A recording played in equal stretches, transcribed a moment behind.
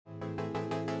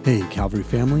Hey, Calvary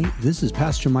family, this is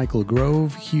Pastor Michael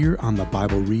Grove here on the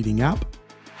Bible Reading app.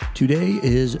 Today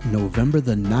is November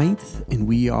the 9th, and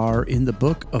we are in the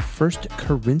book of 1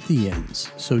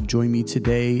 Corinthians. So join me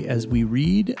today as we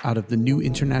read out of the New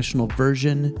International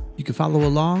Version. You can follow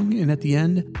along, and at the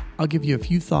end, I'll give you a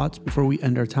few thoughts before we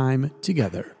end our time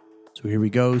together. So here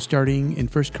we go, starting in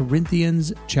 1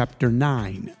 Corinthians chapter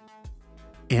 9.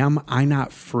 Am I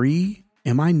not free?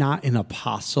 Am I not an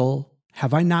apostle?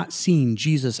 Have I not seen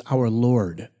Jesus our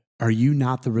Lord? Are you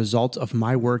not the result of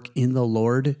my work in the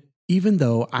Lord? Even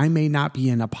though I may not be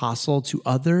an apostle to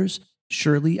others,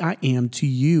 surely I am to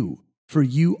you, for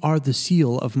you are the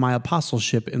seal of my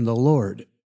apostleship in the Lord.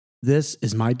 This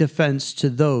is my defense to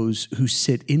those who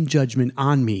sit in judgment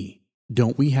on me.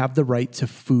 Don't we have the right to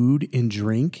food and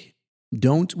drink?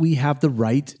 Don't we have the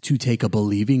right to take a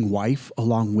believing wife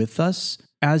along with us,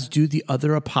 as do the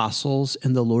other apostles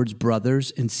and the Lord's brothers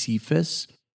in Cephas?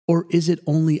 Or is it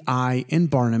only I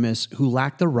and Barnabas who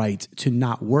lack the right to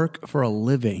not work for a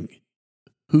living?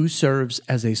 Who serves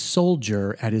as a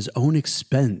soldier at his own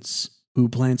expense? Who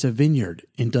plants a vineyard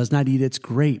and does not eat its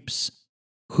grapes?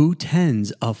 Who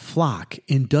tends a flock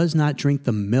and does not drink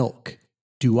the milk?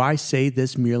 Do I say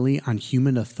this merely on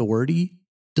human authority?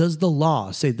 Does the law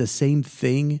say the same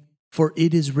thing? For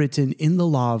it is written in the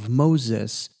law of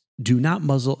Moses, "Do not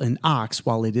muzzle an ox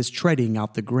while it is treading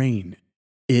out the grain."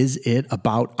 Is it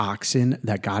about oxen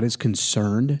that God is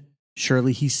concerned?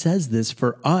 Surely he says this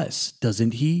for us,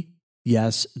 doesn't he?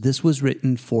 Yes, this was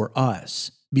written for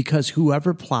us, because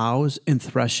whoever plows and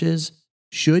threshes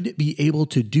should be able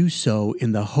to do so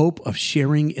in the hope of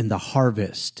sharing in the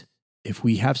harvest. If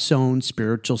we have sown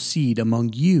spiritual seed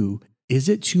among you, is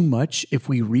it too much if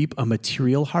we reap a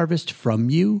material harvest from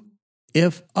you?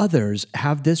 If others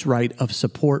have this right of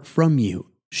support from you,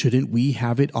 shouldn't we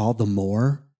have it all the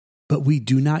more? But we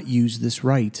do not use this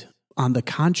right. On the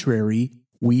contrary,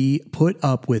 we put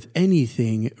up with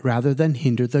anything rather than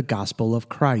hinder the gospel of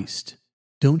Christ.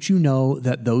 Don't you know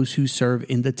that those who serve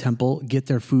in the temple get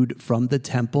their food from the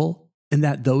temple, and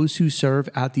that those who serve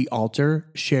at the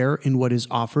altar share in what is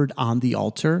offered on the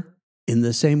altar? In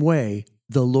the same way,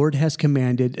 the Lord has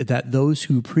commanded that those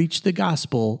who preach the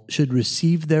gospel should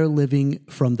receive their living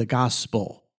from the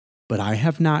gospel. But I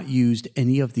have not used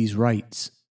any of these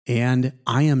rights, and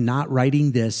I am not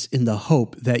writing this in the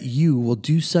hope that you will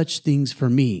do such things for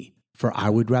me, for I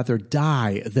would rather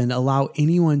die than allow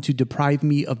anyone to deprive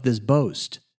me of this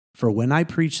boast. For when I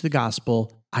preach the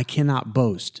gospel, I cannot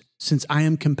boast, since I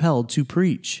am compelled to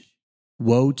preach.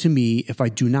 Woe to me if I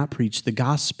do not preach the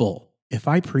gospel. If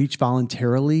I preach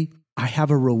voluntarily, I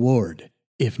have a reward.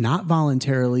 If not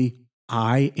voluntarily,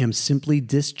 I am simply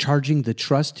discharging the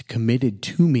trust committed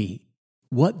to me.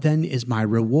 What then is my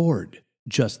reward?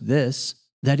 Just this,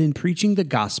 that in preaching the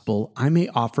gospel I may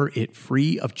offer it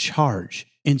free of charge,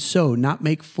 and so not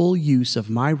make full use of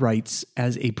my rights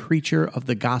as a preacher of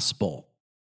the gospel.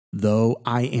 Though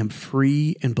I am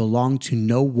free and belong to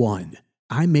no one,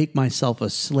 I make myself a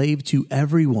slave to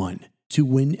everyone to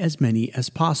win as many as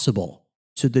possible.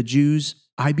 To the Jews,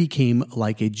 I became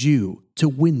like a Jew to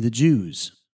win the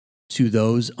Jews. To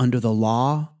those under the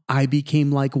law, I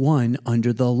became like one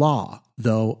under the law,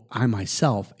 though I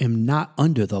myself am not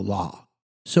under the law,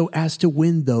 so as to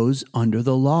win those under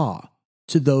the law.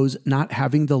 To those not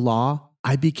having the law,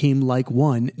 I became like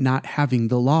one not having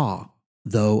the law,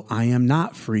 though I am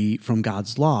not free from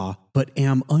God's law, but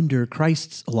am under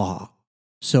Christ's law,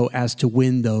 so as to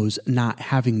win those not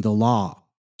having the law.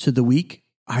 To the weak,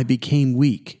 I became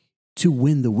weak to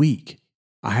win the weak.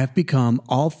 I have become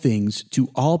all things to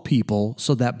all people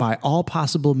so that by all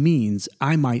possible means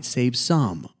I might save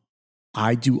some.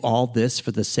 I do all this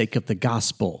for the sake of the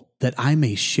gospel, that I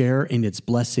may share in its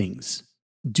blessings.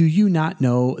 Do you not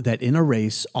know that in a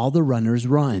race all the runners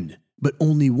run, but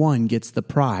only one gets the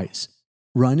prize?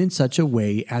 Run in such a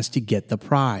way as to get the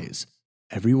prize.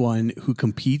 Everyone who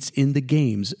competes in the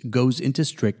games goes into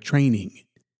strict training.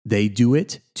 They do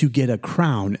it to get a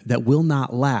crown that will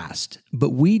not last, but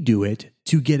we do it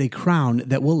to get a crown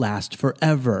that will last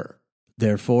forever.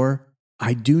 Therefore,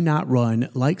 I do not run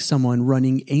like someone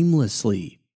running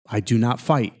aimlessly. I do not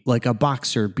fight like a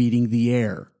boxer beating the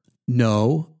air.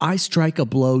 No, I strike a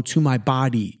blow to my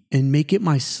body and make it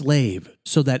my slave,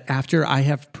 so that after I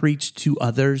have preached to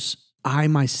others, I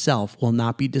myself will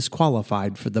not be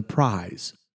disqualified for the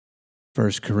prize.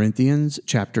 1 Corinthians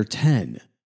chapter 10.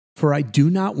 For I do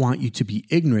not want you to be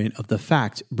ignorant of the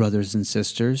fact, brothers and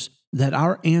sisters, that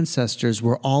our ancestors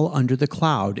were all under the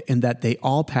cloud and that they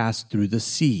all passed through the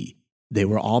sea. They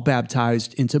were all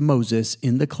baptized into Moses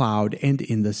in the cloud and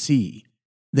in the sea.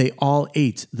 They all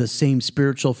ate the same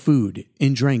spiritual food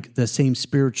and drank the same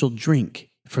spiritual drink,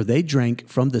 for they drank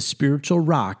from the spiritual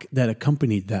rock that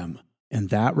accompanied them, and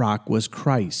that rock was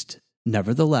Christ.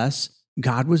 Nevertheless,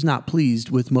 God was not pleased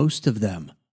with most of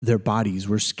them. Their bodies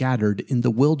were scattered in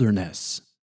the wilderness.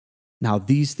 Now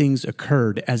these things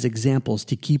occurred as examples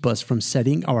to keep us from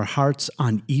setting our hearts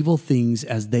on evil things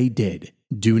as they did.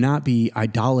 Do not be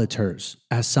idolaters,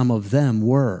 as some of them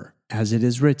were, as it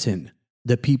is written.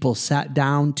 The people sat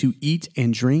down to eat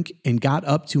and drink and got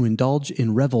up to indulge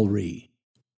in revelry.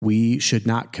 We should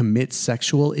not commit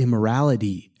sexual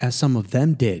immorality, as some of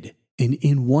them did, and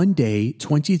in one day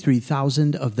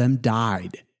 23,000 of them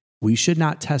died. We should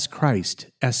not test Christ,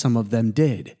 as some of them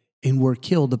did, and were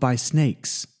killed by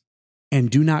snakes. And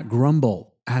do not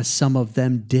grumble, as some of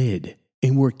them did,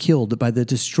 and were killed by the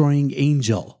destroying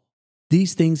angel.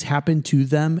 These things happened to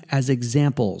them as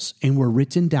examples and were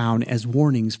written down as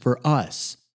warnings for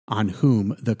us, on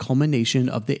whom the culmination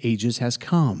of the ages has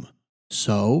come.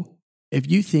 So, if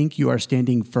you think you are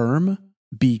standing firm,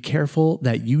 be careful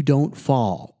that you don't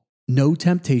fall. No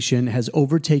temptation has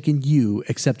overtaken you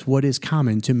except what is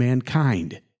common to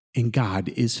mankind, and God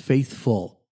is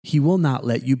faithful. He will not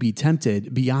let you be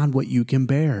tempted beyond what you can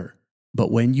bear.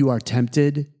 But when you are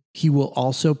tempted, He will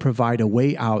also provide a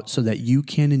way out so that you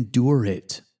can endure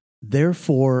it.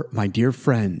 Therefore, my dear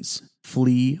friends,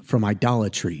 flee from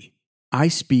idolatry. I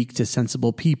speak to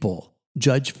sensible people.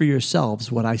 Judge for yourselves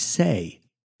what I say.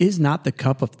 Is not the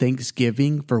cup of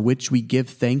thanksgiving for which we give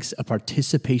thanks a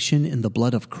participation in the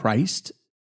blood of Christ?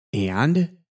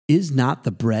 And is not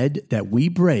the bread that we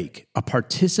break a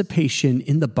participation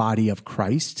in the body of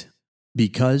Christ?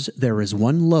 Because there is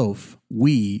one loaf,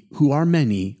 we, who are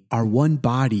many, are one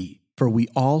body, for we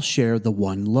all share the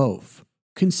one loaf.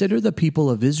 Consider the people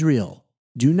of Israel.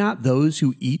 Do not those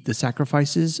who eat the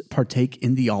sacrifices partake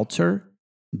in the altar?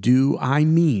 Do I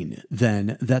mean,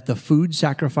 then, that the food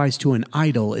sacrificed to an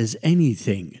idol is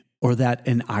anything, or that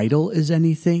an idol is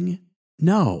anything?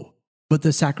 No, but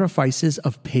the sacrifices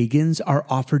of pagans are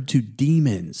offered to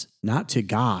demons, not to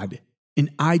God, and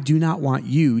I do not want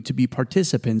you to be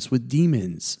participants with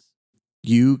demons.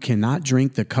 You cannot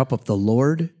drink the cup of the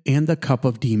Lord and the cup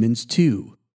of demons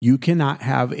too. You cannot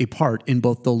have a part in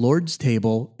both the Lord's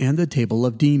table and the table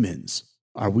of demons.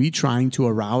 Are we trying to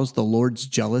arouse the Lord's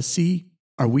jealousy?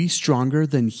 Are we stronger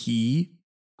than He?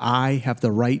 I have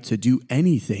the right to do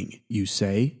anything, you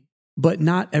say, but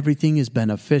not everything is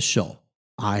beneficial.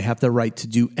 I have the right to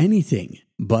do anything,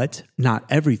 but not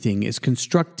everything is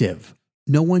constructive.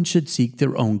 No one should seek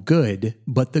their own good,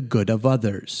 but the good of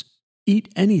others.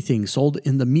 Eat anything sold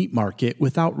in the meat market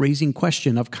without raising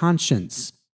question of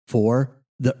conscience, for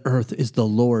the earth is the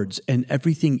Lord's and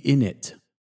everything in it.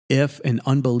 If an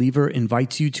unbeliever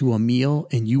invites you to a meal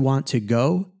and you want to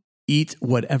go, eat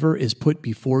whatever is put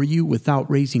before you without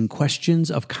raising questions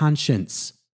of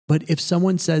conscience. But if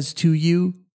someone says to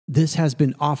you, "This has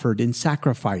been offered in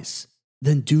sacrifice,"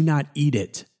 then do not eat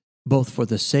it, both for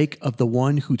the sake of the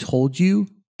one who told you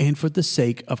and for the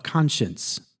sake of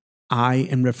conscience. I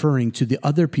am referring to the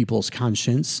other people's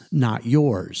conscience, not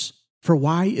yours. For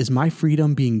why is my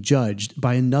freedom being judged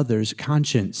by another's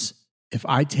conscience? If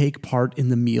I take part in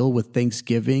the meal with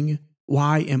thanksgiving,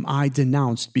 why am I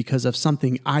denounced because of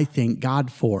something I thank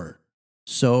God for?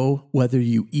 So, whether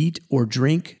you eat or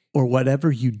drink or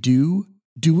whatever you do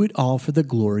it all for the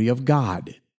glory of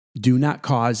God. Do not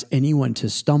cause anyone to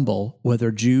stumble,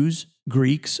 whether Jews,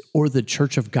 Greeks, or the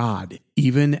church of God,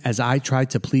 even as I try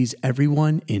to please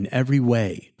everyone in every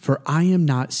way. For I am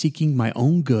not seeking my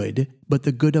own good, but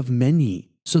the good of many,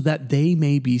 so that they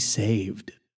may be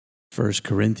saved. 1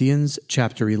 Corinthians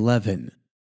chapter 11.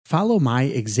 Follow my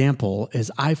example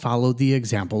as I follow the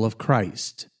example of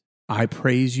Christ. I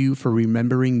praise you for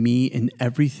remembering me in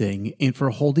everything and for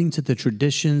holding to the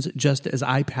traditions just as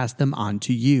I pass them on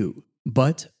to you.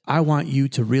 But I want you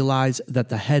to realize that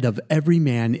the head of every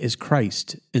man is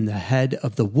Christ, and the head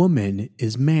of the woman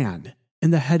is man,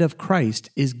 and the head of Christ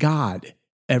is God.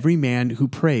 Every man who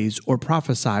prays or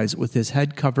prophesies with his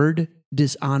head covered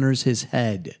dishonors his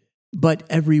head. But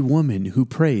every woman who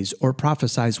prays or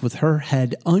prophesies with her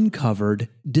head uncovered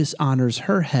dishonors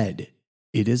her head.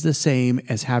 It is the same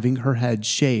as having her head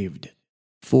shaved.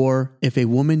 For if a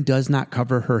woman does not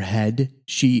cover her head,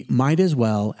 she might as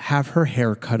well have her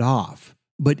hair cut off.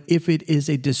 But if it is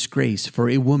a disgrace for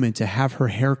a woman to have her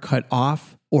hair cut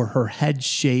off or her head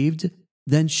shaved,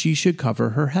 then she should cover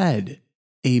her head.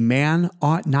 A man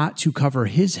ought not to cover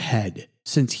his head,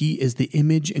 since he is the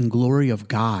image and glory of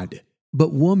God.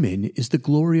 But woman is the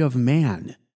glory of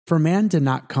man. For man did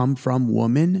not come from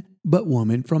woman, but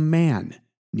woman from man.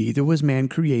 Neither was man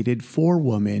created for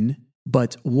woman,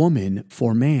 but woman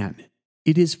for man.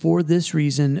 It is for this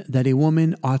reason that a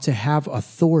woman ought to have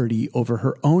authority over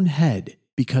her own head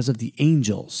because of the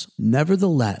angels.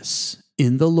 Nevertheless,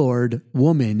 in the Lord,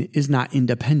 woman is not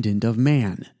independent of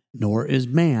man, nor is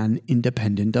man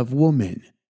independent of woman.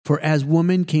 For as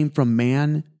woman came from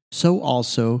man, so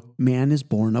also man is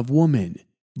born of woman.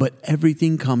 But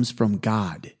everything comes from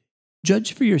God.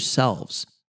 Judge for yourselves.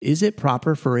 Is it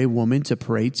proper for a woman to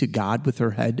pray to God with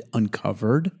her head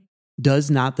uncovered?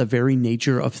 Does not the very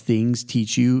nature of things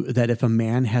teach you that if a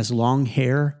man has long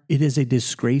hair, it is a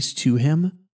disgrace to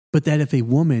him? But that if a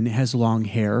woman has long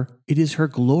hair, it is her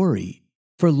glory.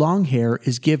 For long hair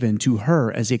is given to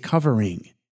her as a covering.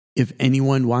 If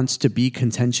anyone wants to be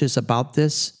contentious about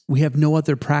this, we have no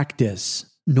other practice,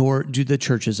 nor do the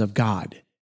churches of God.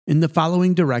 In the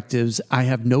following directives, I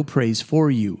have no praise for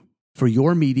you, for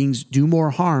your meetings do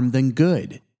more harm than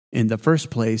good. In the first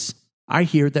place, I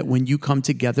hear that when you come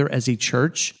together as a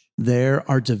church, there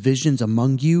are divisions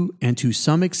among you, and to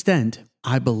some extent,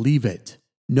 I believe it.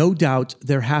 No doubt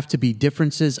there have to be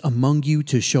differences among you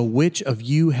to show which of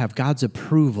you have God's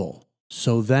approval.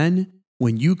 So then,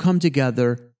 when you come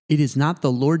together, it is not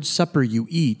the Lord's Supper you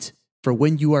eat, for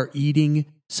when you are eating,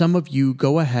 some of you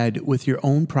go ahead with your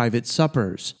own private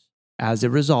suppers. As a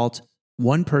result,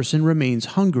 one person remains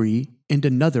hungry and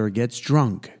another gets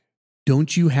drunk.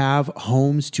 Don't you have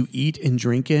homes to eat and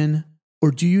drink in?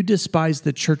 Or do you despise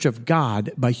the church of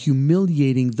God by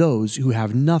humiliating those who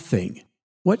have nothing?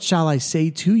 What shall I say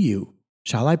to you?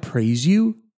 Shall I praise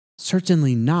you?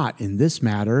 Certainly not in this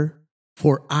matter.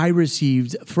 For I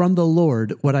received from the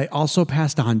Lord what I also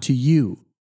passed on to you.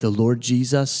 The Lord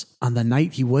Jesus, on the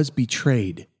night he was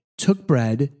betrayed, took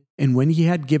bread, and when he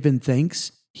had given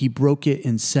thanks, he broke it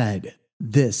and said,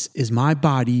 "This is my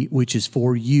body which is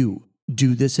for you.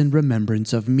 Do this in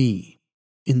remembrance of me."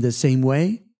 In the same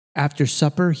way, after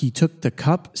supper he took the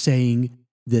cup, saying,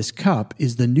 "This cup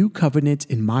is the new covenant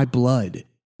in my blood.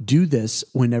 Do this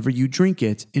whenever you drink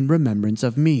it in remembrance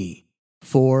of me.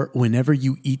 For whenever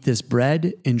you eat this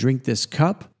bread and drink this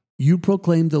cup, you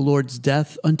proclaim the Lord's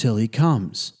death until he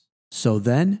comes. So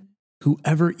then,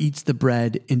 whoever eats the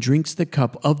bread and drinks the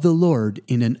cup of the Lord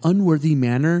in an unworthy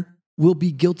manner will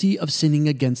be guilty of sinning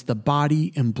against the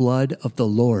body and blood of the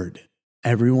Lord.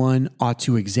 Everyone ought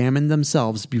to examine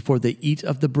themselves before they eat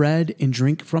of the bread and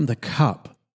drink from the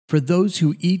cup. For those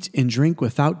who eat and drink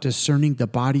without discerning the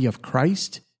body of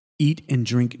Christ eat and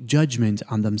drink judgment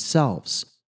on themselves.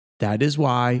 That is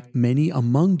why many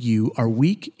among you are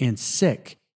weak and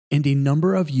sick, and a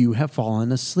number of you have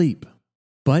fallen asleep.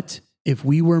 But if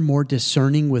we were more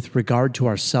discerning with regard to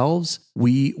ourselves,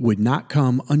 we would not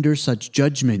come under such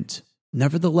judgment.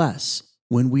 Nevertheless,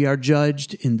 when we are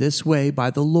judged in this way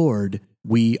by the Lord,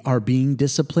 we are being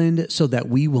disciplined so that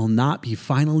we will not be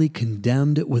finally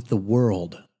condemned with the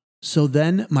world. So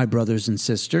then, my brothers and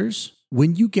sisters,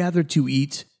 when you gather to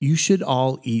eat, you should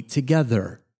all eat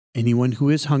together. Anyone who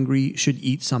is hungry should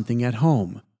eat something at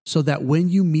home, so that when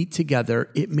you meet together,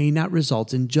 it may not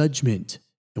result in judgment.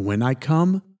 And when I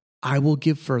come, I will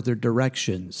give further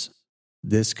directions.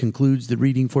 This concludes the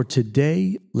reading for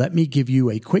today. Let me give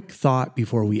you a quick thought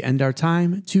before we end our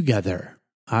time together.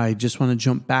 I just want to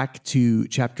jump back to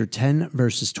chapter 10,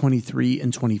 verses 23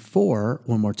 and 24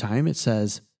 one more time. It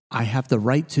says, "I have the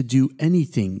right to do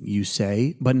anything, you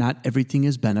say, but not everything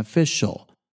is beneficial.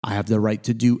 I have the right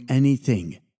to do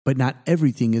anything, but not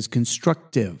everything is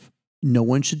constructive. No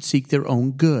one should seek their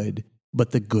own good,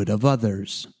 but the good of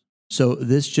others." So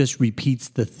this just repeats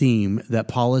the theme that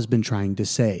Paul has been trying to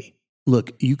say.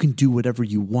 Look, you can do whatever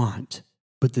you want,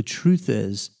 but the truth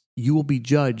is, you will be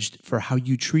judged for how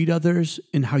you treat others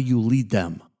and how you lead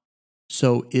them.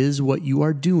 So is what you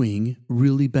are doing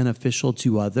really beneficial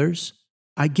to others?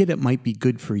 I get it might be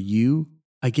good for you.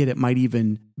 I get it might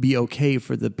even be okay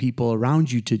for the people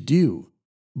around you to do.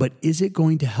 But is it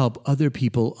going to help other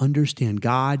people understand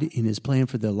God and his plan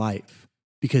for their life?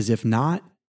 Because if not,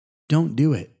 don't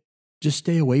do it. Just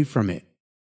stay away from it.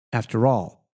 After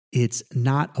all, it's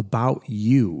not about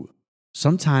you.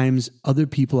 Sometimes other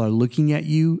people are looking at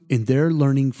you and they're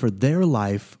learning for their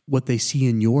life what they see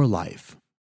in your life.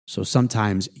 So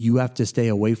sometimes you have to stay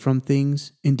away from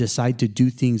things and decide to do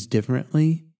things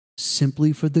differently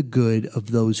simply for the good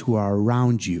of those who are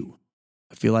around you.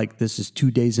 I feel like this is 2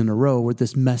 days in a row where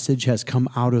this message has come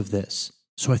out of this.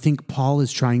 So I think Paul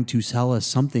is trying to tell us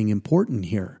something important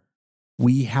here.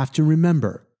 We have to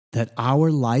remember that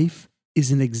our life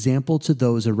is an example to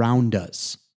those around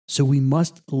us. So we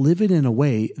must live it in a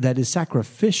way that is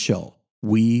sacrificial.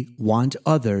 We want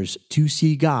others to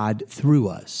see God through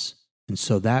us. And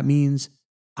so that means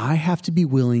I have to be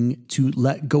willing to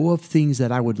let go of things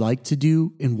that I would like to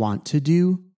do and want to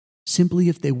do simply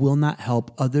if they will not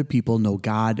help other people know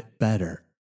God better.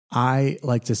 I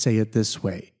like to say it this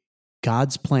way: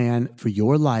 God's plan for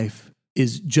your life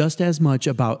is just as much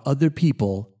about other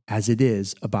people as it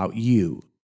is about you.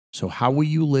 So how will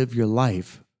you live your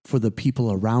life for the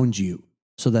people around you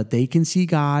so that they can see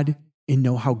God and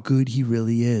know how good He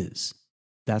really is?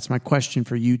 That's my question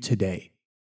for you today.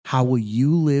 How will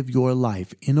you live your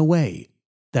life in a way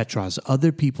that draws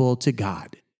other people to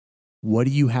God? What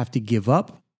do you have to give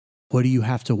up? What do you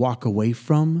have to walk away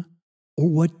from? Or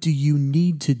what do you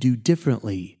need to do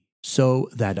differently so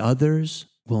that others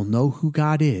will know who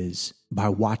God is by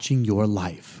watching your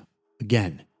life?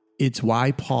 Again, it's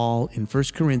why Paul in 1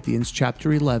 Corinthians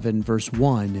chapter 11, verse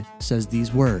 1 says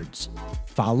these words,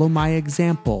 "Follow my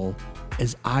example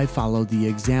as I follow the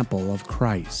example of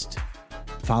Christ."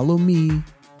 Follow me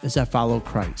as I follow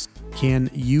Christ. Can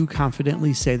you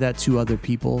confidently say that to other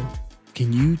people?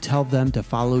 Can you tell them to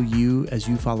follow you as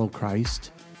you follow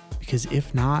Christ? Because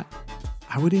if not,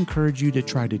 I would encourage you to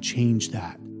try to change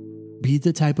that. Be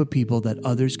the type of people that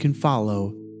others can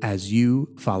follow as you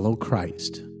follow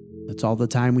Christ. That's all the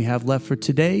time we have left for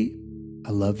today.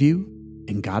 I love you,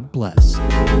 and God bless.